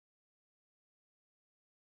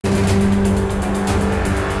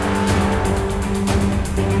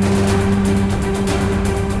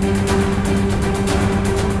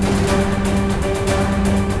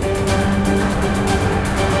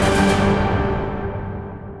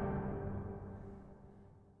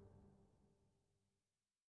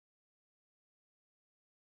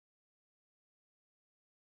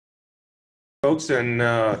Folks, and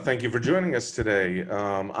thank you for joining us today.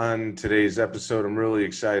 On today's episode, I'm really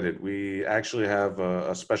excited. We actually have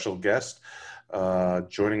a special guest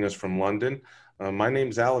joining us from London. My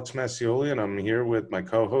name's Alex Mascioli, and I'm here with my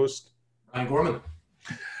co-host, Ryan Gorman.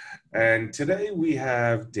 And today we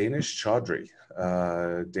have Danish Chaudhry.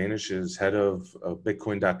 Danish is head of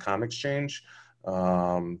Bitcoin.com exchange. They're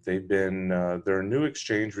a new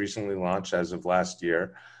exchange recently launched as of last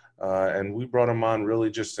year. And we brought him on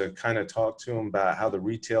really just to kind of talk to him about how the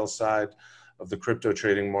retail side of the crypto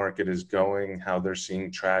trading market is going, how they're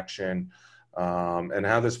seeing traction, and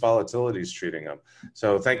how this volatility is treating them.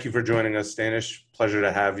 So thank you for joining us, Danish. Pleasure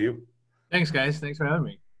to have you. Thanks, guys. Thanks for having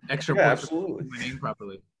me. Extra yeah, points absolutely. for my name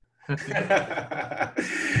properly.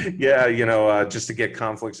 Yeah, just to get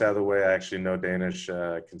conflicts out of the way, I actually know Danish.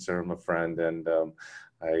 I consider him a friend, and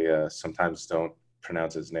I sometimes don't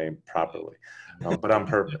pronounce his name properly. But on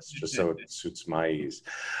purpose, just so it suits my ease.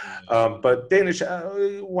 But Danish,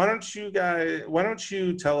 why don't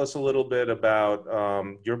you tell us a little bit about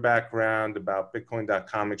your background, about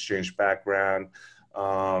Bitcoin.com exchange background,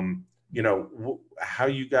 how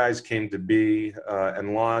you guys came to be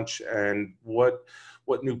and launch, and what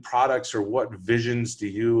new products or what visions do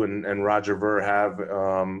you and Roger Ver have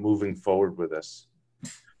moving forward with this?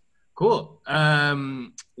 Cool.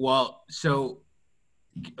 So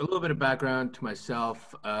a little bit of background to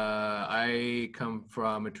myself. I come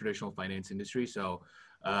from a traditional finance industry, so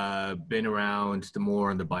been around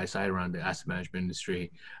more on the buy side, around the asset management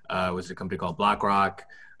industry. Was a company called BlackRock,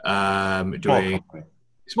 doing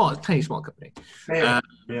tiny small company. Yeah.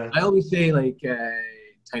 I always say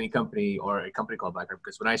tiny company or a company called BlackRock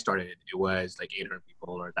because when I started, it was like 800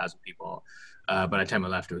 people or 1,000 people. By the time I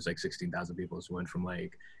left, it was like 16,000 people. So it went from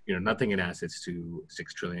nothing in assets to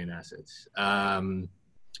 6 trillion in assets.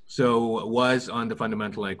 So was on the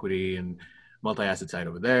fundamental equity and multi-asset side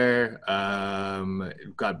over there.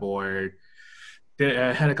 Got bored.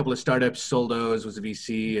 Had a couple of startups, sold those, was a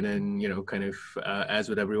VC, and then, as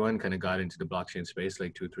with everyone, kind of got into the blockchain space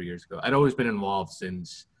like 2 or 3 years ago. I'd always been involved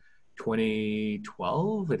since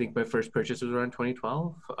 2012. I think my first purchase was around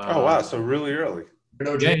 2012. Oh, wow. So really early.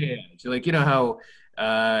 Yeah. So how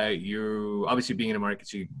you're obviously being in a market,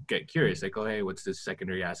 so you get curious, like, oh, hey, what's this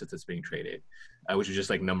secondary asset that's being traded? Which was just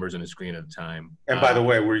like numbers on a screen at the time. And by the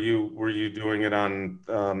way, were you doing it on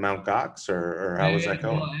Mount Gox or how was that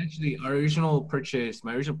going? Well, actually, my original purchase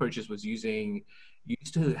was used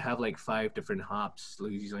to have like 5 different hops,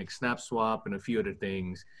 using like SnapSwap and a few other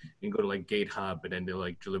things. You can go to like GateHub, and then they'll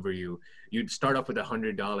like deliver you. You'd start off with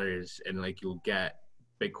 $100, and like you'll get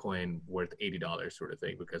Bitcoin worth $80 sort of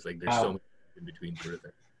thing, because like there's so much in between sort of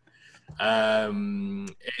thing. And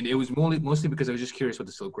it was mostly because I was just curious what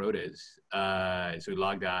the Silk Road is. So we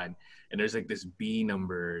logged on, and there's like this B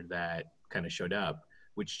number that kind of showed up,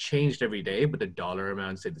 which changed every day, but the dollar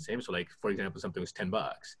amount stayed the same. So like, for example, something was $10,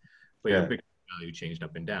 but your Bitcoin value changed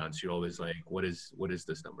up and down. So you're always like, what is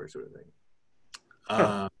this number sort of thing?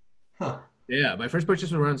 Yeah, my first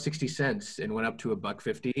purchase was around 60 cents and went up to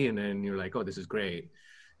 $1.50, and then you're like, oh, this is great.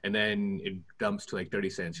 And then it dumps to like 30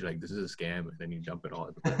 cents. You're like, this is a scam. And then you jump it all.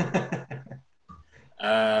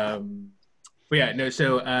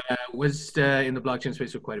 Was in the blockchain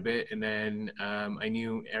space for quite a bit. And then I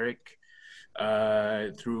knew Eric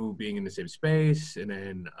through being in the same space. And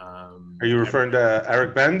then are you referring to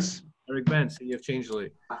Eric Benz? Eric Benz, CEF Changelly.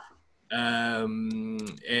 I'd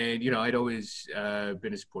always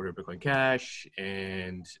been a supporter of Bitcoin Cash,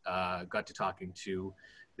 and got to talking to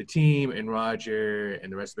the team and Roger and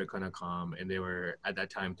the rest of Bitcoin.com, and they were at that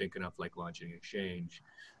time thinking of like launching an exchange.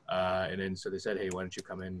 And then so they said, hey, why don't you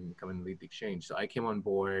come and lead the exchange? So I came on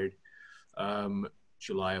board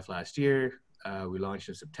July of last year. We launched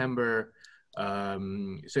in September. So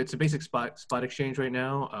it's a basic spot exchange right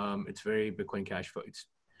now. It's very Bitcoin Cash.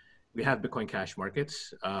 We have Bitcoin Cash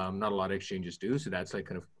markets. Not a lot of exchanges do, so that's like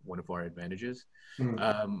kind of one of our advantages.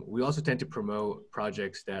 We also tend to promote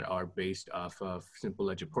projects that are based off of Simple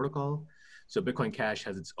Ledger protocol. So Bitcoin Cash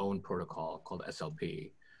has its own protocol called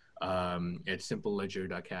SLP. It's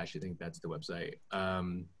simpleledger.cash, I think that's the website.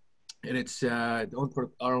 And it's our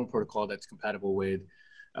own protocol that's compatible with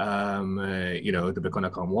the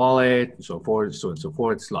Bitcoin.com wallet, and so forth, so on and so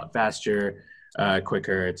forth. It's a lot faster,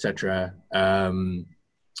 quicker, etc.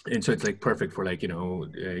 And so it's like perfect for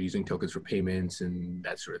using tokens for payments and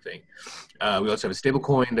that sort of thing. We also have a stable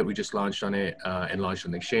coin that we just launched on it and launched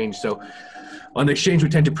on the exchange. So on the exchange, we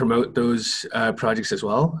tend to promote those projects as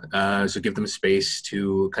well. So give them space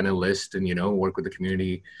to kind of list and, work with the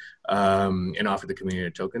community and offer the community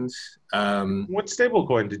tokens. What stable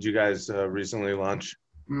coin did you guys recently launch?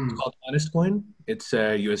 It's called Honest Coin. It's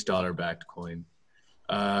a US dollar backed coin.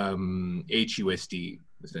 HUSD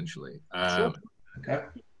essentially. Sure. Okay.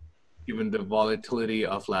 Given the volatility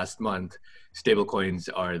of last month, stablecoins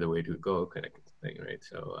are the way to go, kind of thing, right?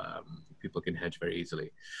 So people can hedge very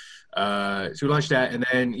easily. So we launched that, and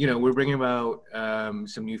then we're bringing about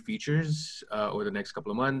some new features over the next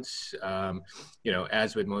couple of months.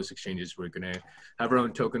 As with most exchanges, we're going to have our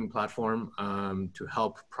own token platform to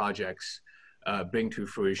help projects bring to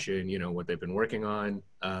fruition, what they've been working on.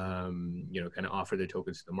 Kind of offer the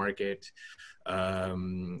tokens to the market.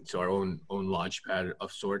 So our own launch pad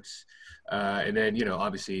of sorts, and then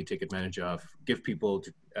obviously give people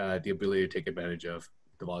the ability to take advantage of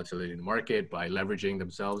the volatility in the market by leveraging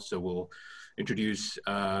themselves. So we'll introduce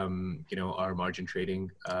our margin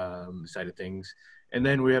trading side of things, and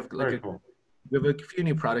then we have we have a few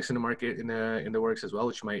new products in the market in the works as well,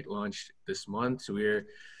 which might launch this month. So we're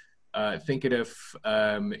thinking of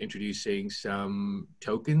introducing some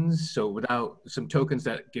tokens. So some tokens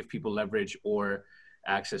that give people leverage or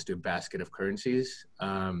access to a basket of currencies.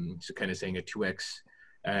 So kind of saying a 2x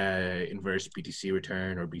inverse BTC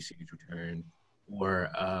return or BCH return, or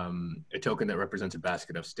a token that represents a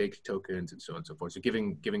basket of staked tokens, and so on and so forth. So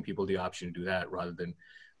giving people the option to do that rather than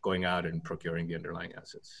going out and procuring the underlying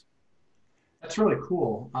assets. That's really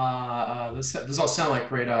cool. This all sound like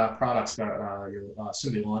great products that you're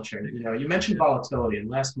soon to be launching. You mentioned volatility, and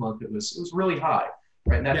last month it was really high,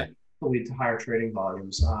 right? And that will lead to higher trading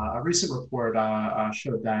volumes. A recent report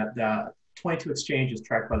showed that 22 exchanges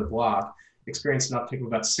tracked by the block experienced an uptick of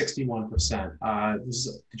about 61%.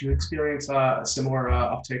 Did you experience a similar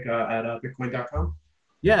uptick at Bitcoin.com?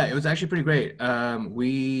 Yeah, it was actually pretty great.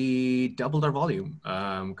 We doubled our volume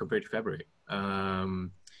compared to February.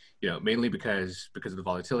 Mainly because of the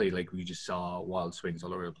volatility, like we just saw wild swings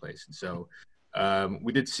all over the place. And so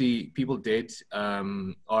we did see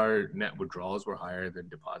our net withdrawals were higher than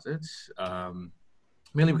deposits.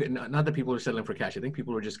 Mainly because, not that people were settling for cash. I think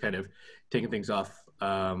people were just kind of taking things off,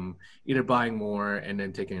 either buying more and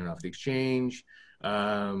then taking it off the exchange,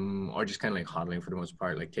 or just kind of like hodling for the most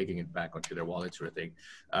part, like taking it back onto their wallet sort of thing.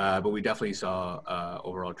 But we definitely saw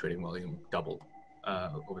overall trading volume double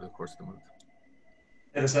over the course of the month.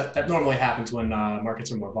 And that normally happens when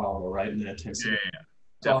markets are more volatile, right? And that tends to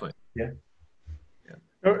definitely. Yeah.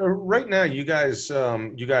 Right now, you guys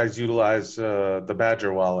utilize the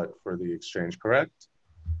Badger wallet for the exchange, correct?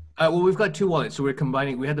 Well, we've got two wallets. So we're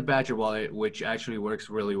combining. We had the Badger wallet, which actually works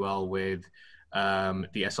really well with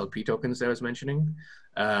the SLP tokens that I was mentioning.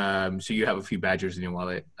 So you have a few Badgers in your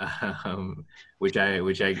wallet, which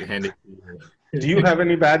I handed. Do you have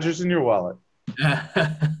any Badgers in your wallet?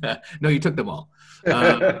 No, you took them all.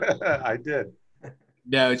 I did.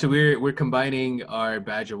 No, so we're combining our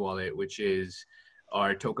Badger wallet, which is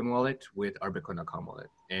our token wallet, with our Bitcoin.com wallet.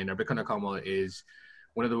 And our Bitcoin.com wallet is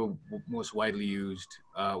one of the most widely used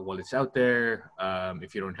wallets out there.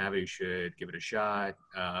 If you don't have it, you should give it a shot.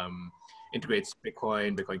 Integrates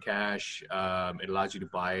Bitcoin Cash. It allows you to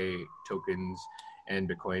buy tokens and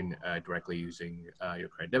Bitcoin directly using your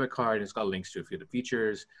credit debit card. And it's got links to a few of the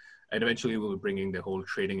features. And eventually we'll be bringing the whole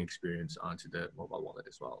trading experience onto the mobile wallet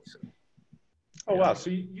as well. So. Oh, wow. So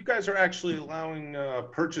you guys are actually allowing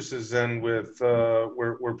purchases then with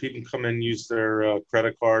where people come in and use their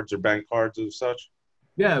credit cards or bank cards and such?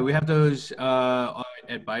 Yeah, we have those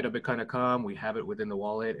at buy.bitcoin.com. We have it within the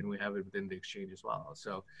wallet, and we have it within the exchange as well.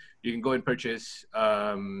 So you can go and purchase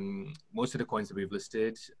most of the coins that we've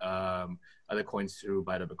listed, other coins through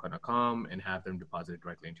buy.bitcoin.com, and have them deposited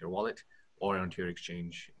directly into your wallet or onto your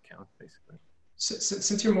exchange account, basically.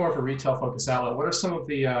 Since you're more of a retail-focused outlet, what are some of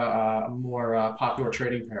the more popular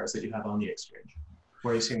trading pairs that you have on the exchange?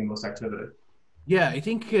 Where are you seeing the most activity? Yeah, I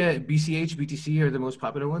think BCH, BTC are the most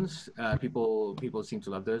popular ones. People seem to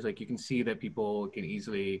love those. Like you can see that people can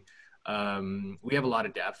easily. We have a lot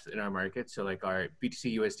of depth in our market. So like our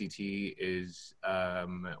BTC USDT is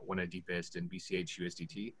one of the deepest, and BCH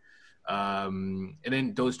USDT. And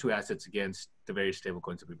then those two assets against the various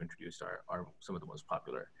stablecoins that we've introduced are some of the most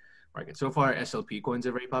popular market. So far, SLP coins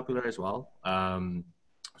are very popular as well.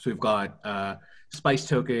 So we've got Spice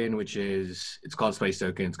token, it's called Spice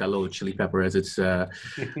token. It's got a little chili pepper as its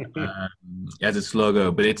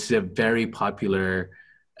logo, but it's a very popular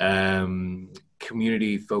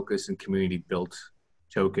community-focused and community-built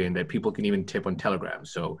token that people can even tip on Telegram.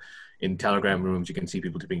 So in Telegram rooms, you can see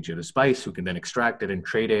people tipping to the Spice, who can then extract it and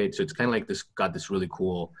trade it. So it's kind of like got this really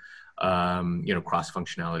cool, cross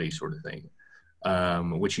functionality sort of thing.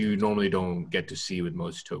 Which you normally don't get to see with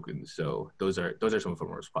most tokens. So those are some of our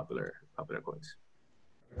most popular coins.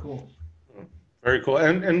 Cool. Very cool.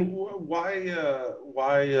 And why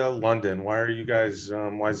London? Why are you guys?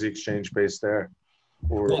 Why is the exchange based there?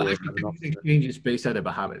 Well, or actually, have an office there? exchange is based out of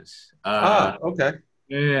Bahamas. Okay.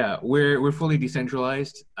 Yeah, we're fully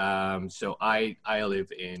decentralized. So I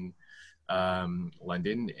live in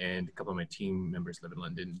London, and a couple of my team members live in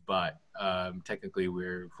London. But technically,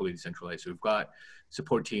 we're fully decentralized. So we've got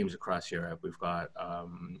support teams across Europe. We've got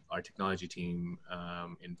our technology team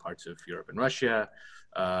in parts of Europe and Russia,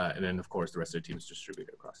 and then of course the rest of the team is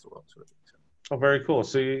distributed across the world. Sort of thing. So. Oh, very cool.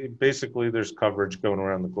 So basically, there's coverage going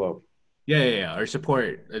around the globe. Yeah. Our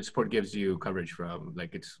support gives you coverage from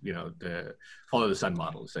like it's the follow the sun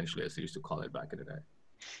model essentially, as they used to call it back in the day.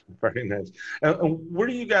 Very nice. Where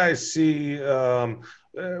do you guys see?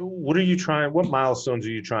 What are you trying? What milestones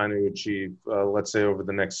are you trying to achieve? Let's say over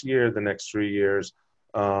the next year, the next 3 years,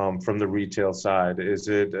 from the retail side. Is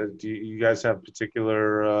it? Do you guys have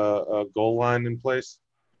particular goal line in place?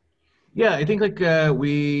 Yeah, I think like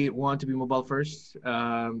we want to be mobile first.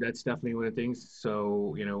 That's definitely one of the things.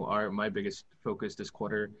 So my biggest focus this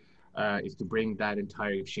quarter is to bring that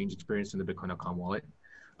entire exchange experience in the Bitcoin.com wallet,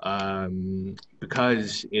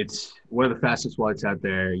 because it's one of the fastest wallets out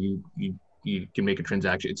there. You can make a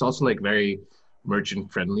transaction. It's also like very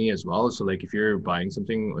merchant friendly as well. So like if you're buying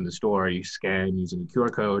something in the store, you scan using a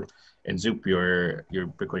QR code and zoop your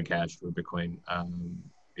Bitcoin Cash or Bitcoin.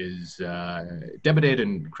 Is debited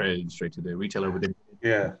and credited straight to the retailer within.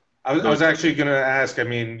 Yeah, I was actually going to ask. I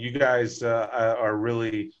mean, you guys are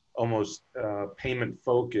really almost payment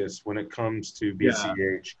focused when it comes to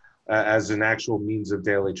BCH as an actual means of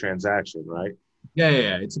daily transaction, right? Yeah.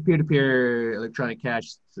 It's a peer-to-peer electronic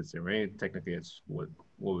cash system, right? Technically, it's what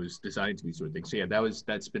was designed to be, sort of thing. So yeah,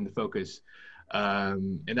 that's been the focus,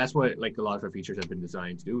 and that's what like a lot of our features have been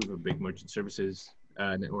designed to do. We have a big merchant services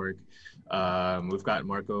network. We've got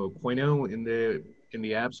Marco Coino in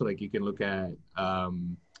the app, so like you can look at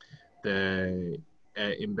the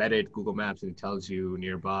embedded Google Maps, and it tells you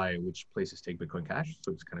nearby which places take Bitcoin Cash.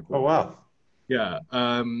 So it's kind of cool. Oh wow. Yeah.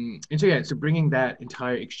 And so bringing that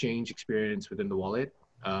entire exchange experience within the wallet.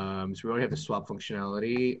 So we already have the swap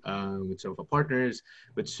functionality with some of our partners,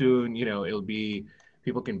 but soon, it'll be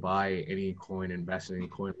people can buy any coin, invest in any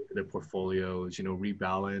coin, look at their portfolios,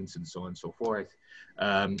 rebalance and so on and so forth,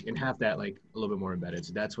 and have that like a little bit more embedded.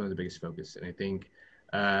 So that's one of the biggest focus. And I think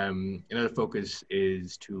another focus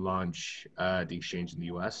is to launch the exchange in the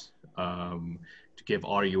US, to give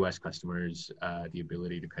our US customers the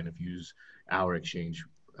ability to kind of use our exchange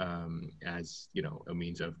as a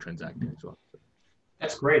means of transacting as well.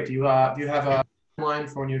 That's great. Do you have a timeline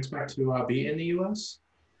for when you expect to be in the US?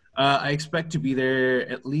 I expect to be there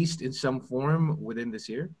at least in some form within this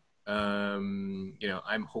year.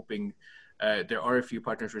 I'm hoping there are a few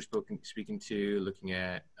partners we're speaking to, looking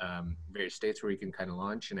at various states where we can kind of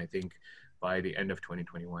launch, and I think by the end of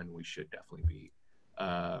 2021 we should definitely be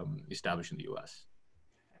established in the US.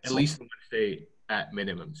 At least in one state at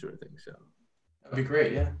minimum, sort of thing. So that'd be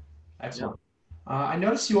great. Yeah, excellent. Yeah. I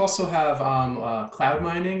noticed you also have cloud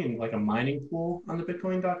mining and like a mining pool on the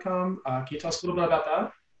Bitcoin.com. Can you tell us a little bit about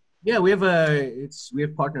that? Yeah, we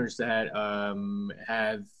have partners that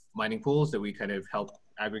have mining pools that we kind of help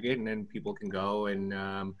aggregate, and then people can go and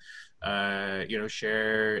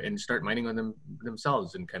share and start mining on them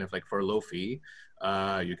themselves, and kind of like for a low fee,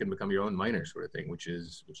 you can become your own miner, sort of thing, which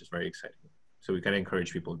is very exciting. So we kind of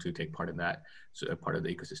encourage people to take part in that, so part of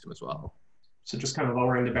the ecosystem as well. So just kind of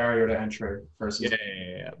lowering the barrier to entry versus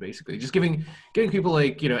basically just giving people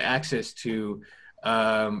like access to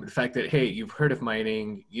the fact that, hey, you've heard of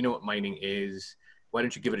mining, you know what mining is, why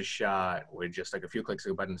don't you give it a shot with just like a few clicks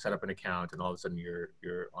of a button, set up an account, and all of a sudden you're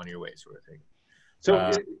on your way, sort of thing.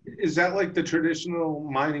 So is that like the traditional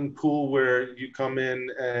mining pool where you come in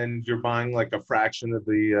and you're buying like a fraction of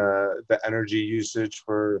the energy usage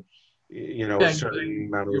for a certain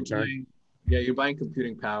amount of return? You're buying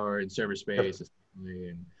computing power and server space,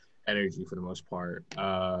 and energy for the most part.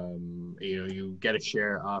 You get a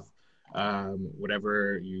share off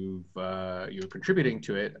whatever you're contributing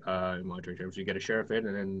to it in monetary terms. You get a share of it,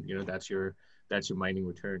 and then that's your mining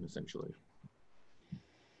return essentially.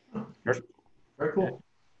 Very cool.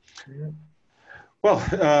 Yeah. Well,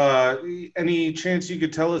 any chance you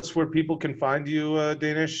could tell us where people can find you,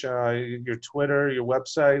 Danish? Your Twitter, your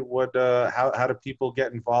website. How do people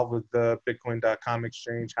get involved with the Bitcoin.com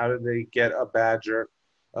exchange? How do they get a badger?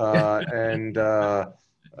 And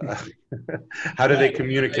Uh, how do they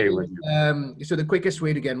communicate with you? So the quickest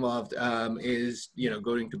way to get involved is,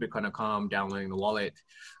 going to Bitcoin.com, downloading the wallet.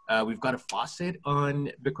 We've got a faucet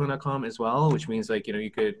on Bitcoin.com as well, which means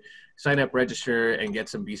you could sign up, register, and get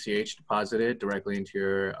some BCH deposited directly into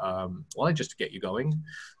your wallet just to get you going.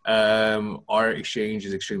 Our exchange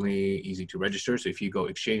is extremely easy to register. So if you go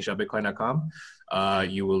exchange.bitcoin.com,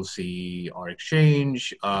 you will see our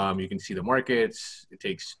exchange. You can see the markets. It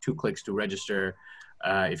takes 2 clicks to register.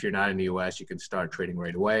 If you're not in the US, you can start trading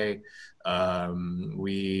right away.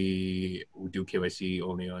 We do KYC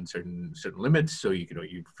only on certain limits, so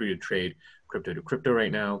you're free to trade crypto to crypto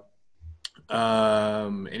right now.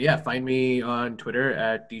 And yeah, find me on Twitter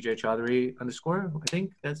at DJ Chaudhry _. I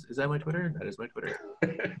think is that my Twitter? That is my Twitter. I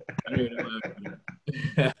don't even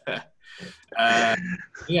know.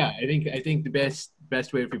 Yeah, I think the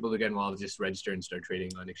best way for people to get involved is just register and start trading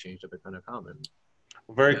on exchange.bitcoin.com. And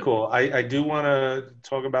very cool. I do want to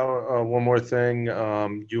talk about one more thing.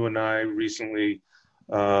 You and I recently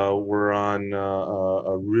were on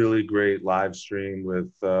a really great live stream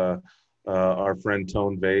with our friend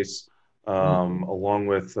Tone Vase, along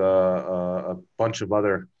with a bunch of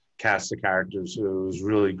other cast of characters. It was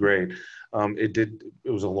really great. It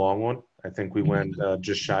was a long one. I think we went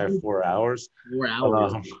just shy of 4 hours. 4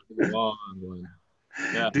 hours. Long one.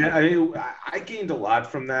 Yeah. I gained a lot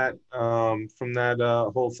from that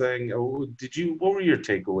whole thing. What were your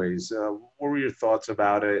takeaways? What were your thoughts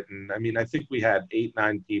about it? And I mean, I think we had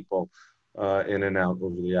 8-9 people in and out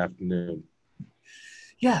over the afternoon.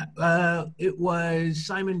 Yeah, it was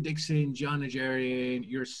Simon Dixon, John Nigerian,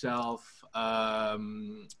 yourself.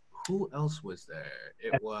 Who else was there?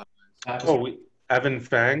 It was Evan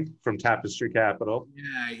Fang from Tapestry Capital.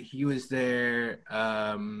 Yeah, he was there.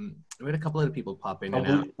 We had a couple other people pop in.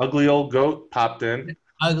 Ugly Old Goat popped in.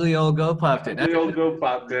 Ugly Old Goat popped in. Ugly Old Goat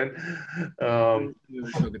popped in. We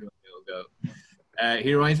were so good with Ugly Old Goat.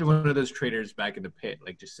 He reminds me of one of those traders back in the pit,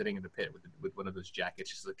 like just sitting in the pit with one of those jackets,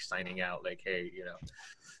 just like signing out, like, hey,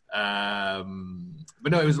 But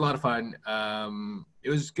no, it was a lot of fun. It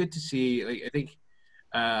was good to see. Like, I think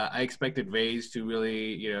I expected Vase to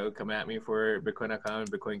really, come at me for Bitcoin.com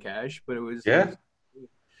and Bitcoin Cash, but it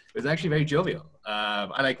was actually very jovial.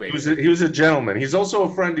 I like Vase. He was a gentleman. He's also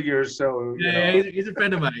a friend of yours, so he's a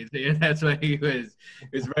friend of mine. That's why he was.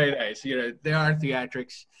 It was very nice. There are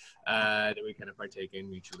theatrics that we kind of partake in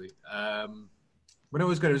mutually. But it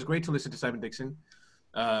was good. It was great to listen to Simon Dixon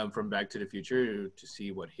from Back to the Future to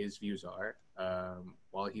see what his views are.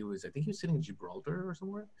 While I think he was sitting in Gibraltar or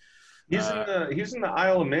somewhere. He's in the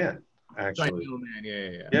Isle of Man, actually. Isle of Man,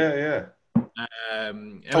 yeah.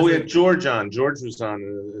 We had George on. George was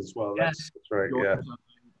on as well. Yes, that's right. George,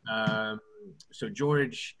 yeah. So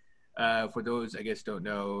George, for those I guess don't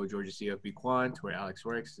know, George is CEO of BQuant, where Alex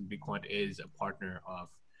works. And BQuant is a partner of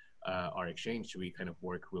our exchange, so we kind of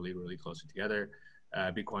work really, really closely together.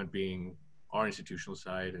 BQuant being our institutional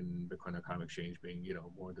side, and Bitcoin.com exchange being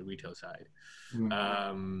more the retail side.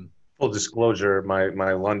 Mm-hmm. Full disclosure,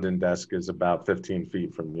 my London desk is about 15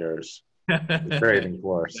 feet from yours. The trading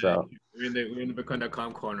floor. So we're in the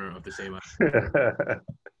Bitcoin.com corner of the same aisle.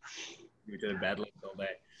 We did a bad luck all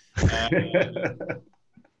day.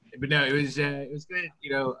 But no, it was good.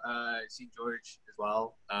 See George as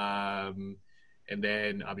well, and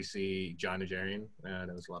then obviously John Nigerian. That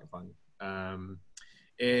was a lot of fun.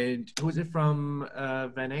 And who was it from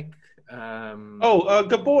Vanek?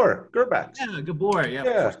 Gabor Gerbax. Yeah, Gabor.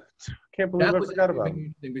 Yeah. Can't believe I forgot about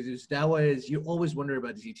him. Because you always wonder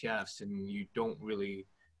about these ETFs, and you don't really.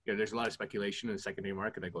 There's a lot of speculation in the secondary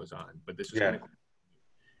market that goes on, but this was kind of cool.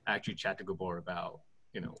 Actually chat to Gabor about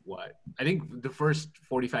what I think the first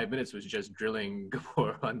 45 minutes was just drilling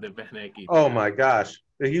Gabor on the Vanek ETF. Oh my gosh,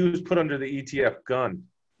 he was put under the ETF gun.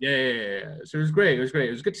 Yeah. So it was great. It was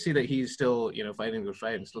good to see that he's still, fighting the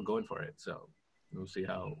fight and still going for it. So we'll see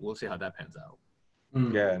how that pans out.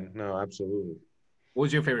 Yeah, no, absolutely. What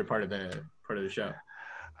was your favorite part of the show?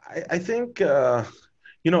 I think I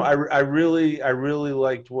really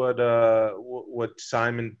liked what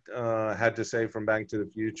Simon had to say from Back to the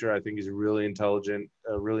Future. I think he's a really intelligent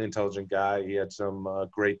guy. He had some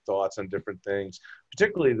great thoughts on different things,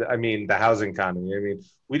 particularly the housing economy. I mean,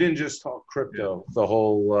 we didn't just talk crypto the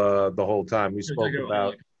whole time. We spoke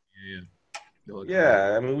about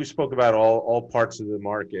we spoke about all parts of the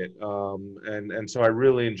market, and so I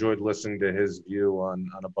really enjoyed listening to his view on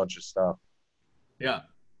a bunch of stuff. Yeah,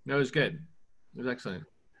 no, it was good. It was excellent.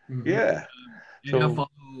 Yeah. I follow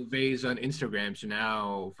Vase on Instagram, so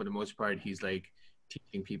now for the most part he's like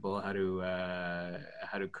teaching people how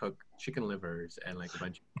to cook chicken livers and like a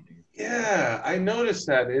bunch of things. Yeah, I noticed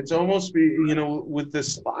that. It's almost with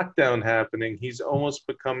this lockdown happening, he's almost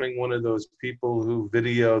becoming one of those people who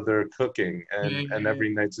video their cooking and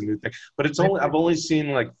every night's a new thing. But I've only seen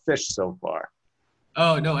like fish so far.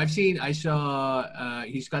 Oh no, I saw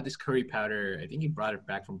he's got this curry powder. I think he brought it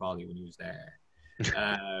back from Bali when he was there.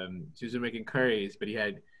 He was making curries, but he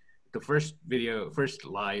had the first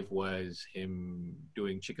live was him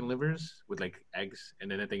doing chicken livers with like eggs, and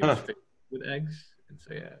then I think it was fish with eggs. And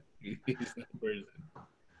so yeah, he's that person.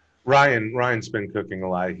 Ryan's been cooking a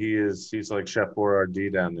lot. He's like Chef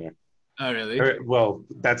Boyardee down there. Oh really? Well,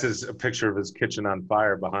 that's a picture of his kitchen on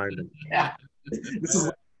fire behind him. Yeah. This is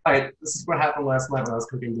what happened last night when I was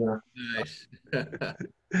cooking dinner. Nice.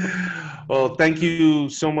 Well, thank you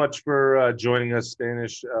so much for joining us,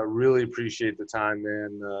 Danish. Really appreciate the time,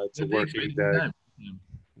 man. It's a working day.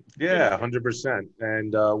 Yeah, 100%.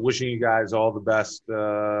 And wishing you guys all the best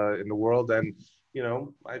in the world. And,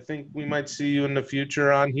 I think we might see you in the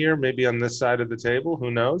future on here, maybe on this side of the table. Who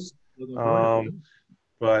knows?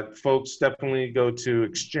 But folks, definitely go to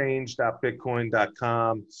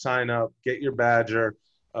exchange.bitcoin.com, sign up, get your badger,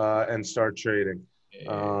 and start trading.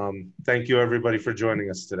 Thank you, everybody, for joining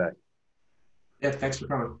us today. Yeah, thanks for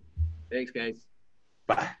coming. Thanks, guys.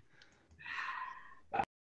 Bye.